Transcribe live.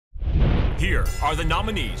Here are the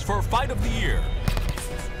nominees for Fight of the Year.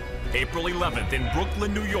 April 11th in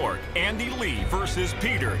Brooklyn, New York, Andy Lee versus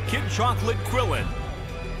Peter Kid Chocolate Quillen.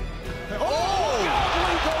 Oh!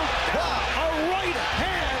 A right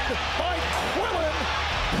hand by Quillen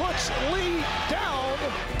puts Lee down.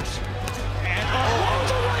 And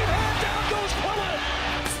the right hand down goes Quillen.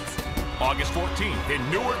 August 14th in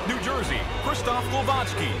Newark, New Jersey, Krzysztof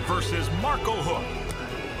Glowacki versus Marco Huck.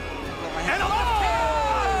 And a left hand!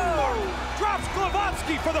 Drops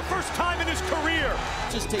Glowacki for the first time in his career.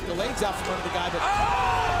 Just take the legs out from under the guy, but...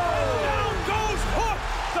 Down goes Huck!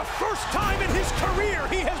 The first time in his career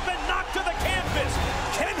he has been knocked to the canvas.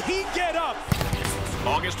 Can he get up?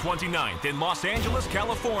 August 29th in Los Angeles,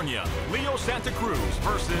 California, Leo Santa Cruz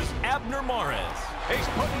versus Abner Mares. He's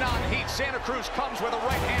putting on heat. Santa Cruz comes with a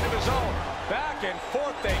right hand of his own. Back and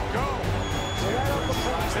forth they go.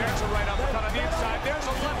 There's a right uppercut on the inside. There's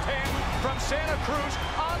a left hand from Santa Cruz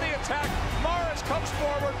on the attack. Mares comes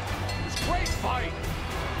forward. It's a great fight.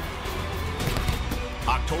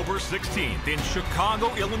 October 16th in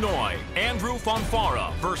Chicago, Illinois, Andrew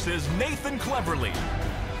Fonfara versus Nathan Cleverly.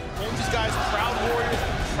 These guys are proud warriors,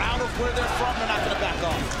 proud of where they're from. They're not going to back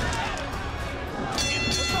off.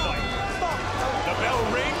 The bell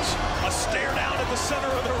rings. A stare down at the center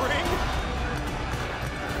of the ring.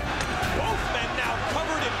 Both men now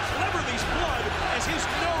covered in Cleverly's blood as his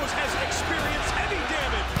nose has experienced heavy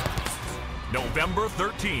damage. November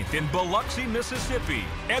 13th in Biloxi, Mississippi,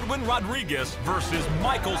 Edwin Rodriguez versus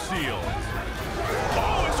Michael Seals.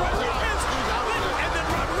 Oh, it's Rodriguez! And then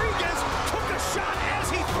Rodriguez took a shot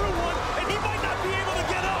as he threw one, and he might not be able to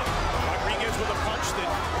get up. Rodriguez with a punch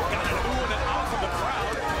that got an ooh and an ah from the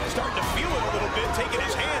crowd. Starting to feel it a little bit, taking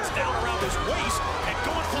his hands down around his waist and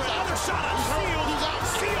going for another shot on Seals.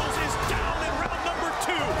 Seals is down in round number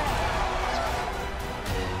 2.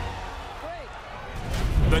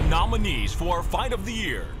 The nominees for Fight of the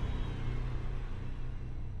Year.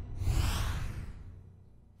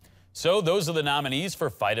 So those are the nominees for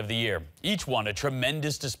Fight of the Year. Each one a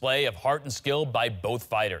tremendous display of heart and skill by both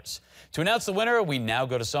fighters. To announce the winner, we now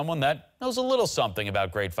go to someone that knows a little something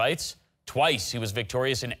about great fights. Twice he was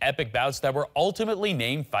victorious in epic bouts that were ultimately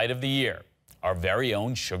named Fight of the Year. Our very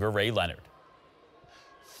own Sugar Ray Leonard.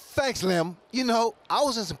 Thanks, Lim. You know, I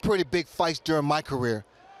was in some pretty big fights during my career.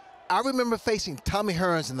 I remember facing Tommy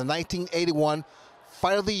Hearns in the 1981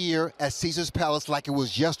 Fight of the Year at Caesar's Palace like it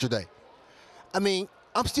was yesterday. I mean,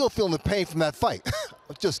 I'm still feeling the pain from that fight.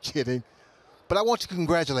 I'm just kidding. But I want to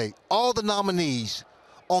congratulate all the nominees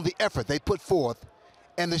on the effort they put forth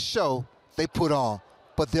and the show they put on.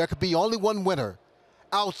 But there could be only one winner.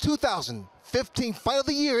 Our 2015 Fight of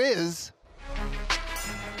the Year is...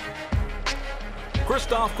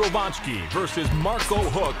 Krzysztof Glowacki versus Marco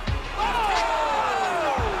Huck.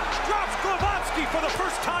 Drops Glowacki for the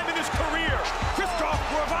first time in his career. Krzysztof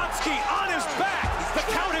Glowacki on his back. The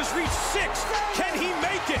count has reached 6. Can he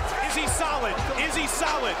make it? Is he solid? Is he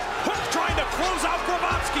solid? Huck trying to close out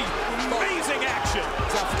Glowacki. Amazing action.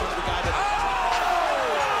 Down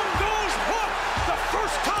goes Huck. The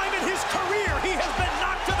first time in his career he has been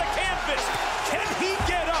knocked to the canvas. Can he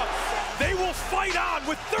get up? They will fight on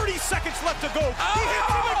with 30 seconds left to go. He hits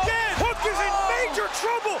him again. Huck is in major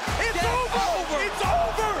trouble. It's over. It's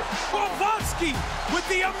over. Glowacki with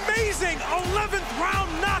the amazing 11th round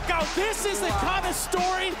knockout. This is the kind of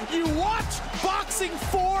story you watch boxing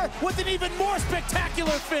for with an even more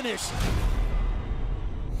spectacular finish.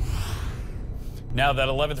 Now that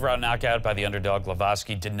 11th round knockout by the underdog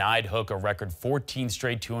Glowacki denied Huck a record 14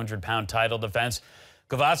 straight 200-pound title defense.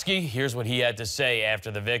 Glowacki, here's what he had to say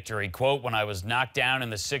after the victory. Quote, "When I was knocked down in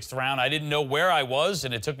the 6th round, I didn't know where I was,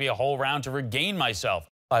 and it took me a whole round to regain myself.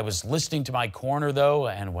 I was listening to my corner, though,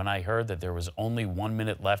 and when I heard that there was only 1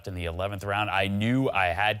 minute left in the 11th round, I knew I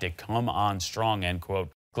had to come on strong," end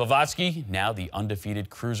quote. Glowacki, now the undefeated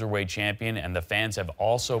cruiserweight champion, and the fans have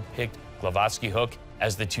also picked Glowacki Huck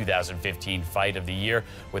as the 2015 Fight of the Year,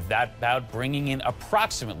 with that bout bringing in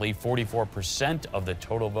approximately 44% of the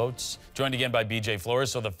total votes. Joined again by BJ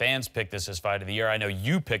Flores. So the fans picked this as Fight of the Year. I know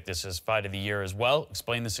you picked this as Fight of the Year as well.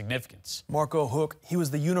 Explain the significance. Marco Huck, he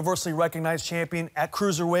was the universally recognized champion at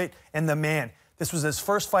cruiserweight and the man. This was his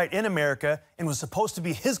first fight in America and was supposed to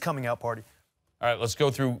be his coming out party. All right, let's go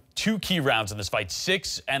through 2 key rounds in this fight,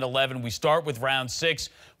 6 and 11. We start with round 6.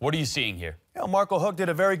 What are you seeing here? You know, Marco Huck did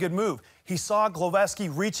a very good move. He saw Glowacki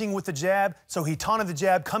reaching with the jab, so he taunted the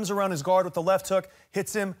jab, comes around his guard with the left hook,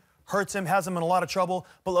 hits him, hurts him, has him in a lot of trouble.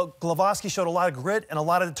 But look, Glowacki showed a lot of grit and a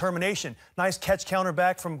lot of determination. Nice catch counter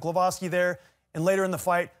back from Glowacki there. And later in the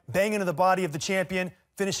fight, bang into the body of the champion,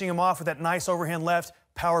 finishing him off with that nice overhand left.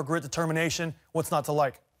 Power, grit, determination. What's not to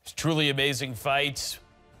like? It's truly amazing fight.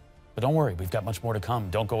 But don't worry, we've got much more to come.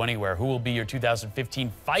 Don't go anywhere. Who will be your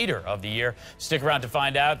 2015 Fighter of the Year? Stick around to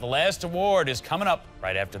find out. The last award is coming up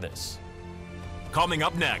right after this. Coming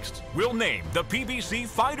up next, we'll name the PBC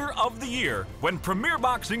Fighter of the Year when Premier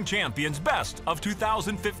Boxing Champions Best of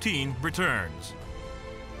 2015 returns.